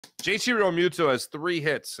JT Realmuto has 3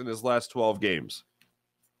 hits in his last 12 games.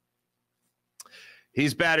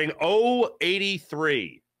 He's batting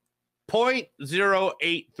 .083,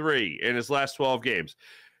 .083 in his last 12 games.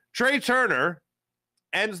 Trey Turner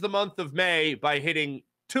ends the month of May by hitting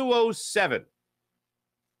 .207.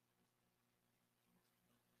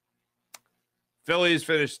 Phillies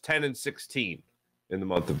finished 10-16 in the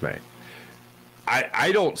month of May.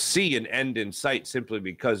 I don't see an end in sight simply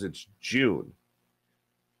because it's June.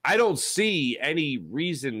 I don't see any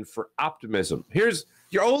reason for optimism. Here's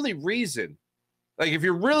your only reason. Like, if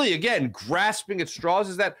you're really, again, grasping at straws,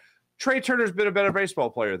 is that Trey Turner's been a better baseball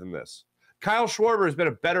player than this. Kyle Schwarber has been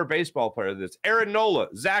a better baseball player than this. Aaron Nola,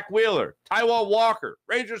 Zach Wheeler, Taijuan Walker,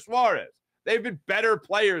 Ranger Suarez. They've been better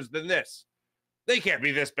players than this. They can't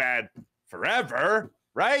be this bad forever,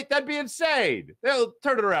 right? That'd be insane. They'll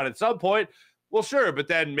turn it around at some point. Well, sure, but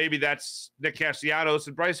then maybe that's Nick Castellanos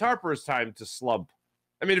and Bryce Harper's time to slump.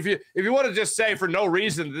 I mean, if you want to just say for no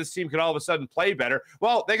reason this team can all of a sudden play better,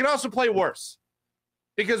 well, they can also play worse.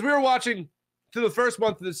 Because we were watching through the first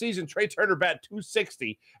month of the season, Trey Turner bat .260.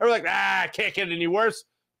 And we're like, can't get any worse.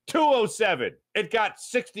 .207. It got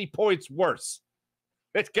 60 points worse.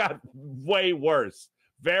 It got way worse.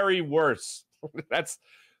 Very worse. That's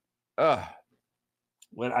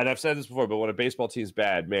and I've said this before, but when a baseball team's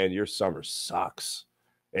bad, man, your summer sucks.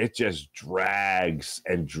 It just drags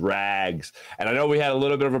and drags. And I know we had a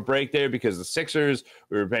little bit of a break there because the Sixers,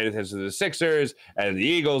 we were paying attention to the Sixers and the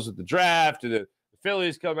Eagles with the draft, and the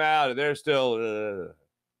Phillies come out, and they're still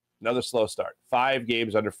another slow start. 5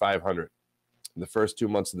 games under 500 in the first 2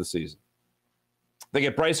 months of the season. They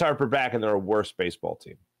get Bryce Harper back, and they're a worse baseball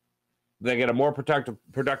team. They get a more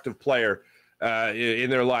productive player in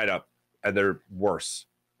their lineup, and they're worse.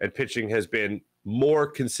 And pitching has been more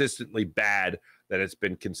consistently bad than it's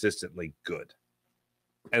been consistently good.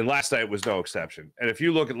 And last night was no exception. And if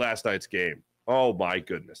you look at last night's game, oh my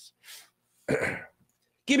goodness.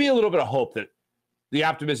 Give me a little bit of hope that the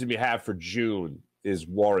optimism you have for June is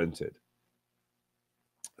warranted.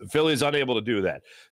 The Phillies unable to do that.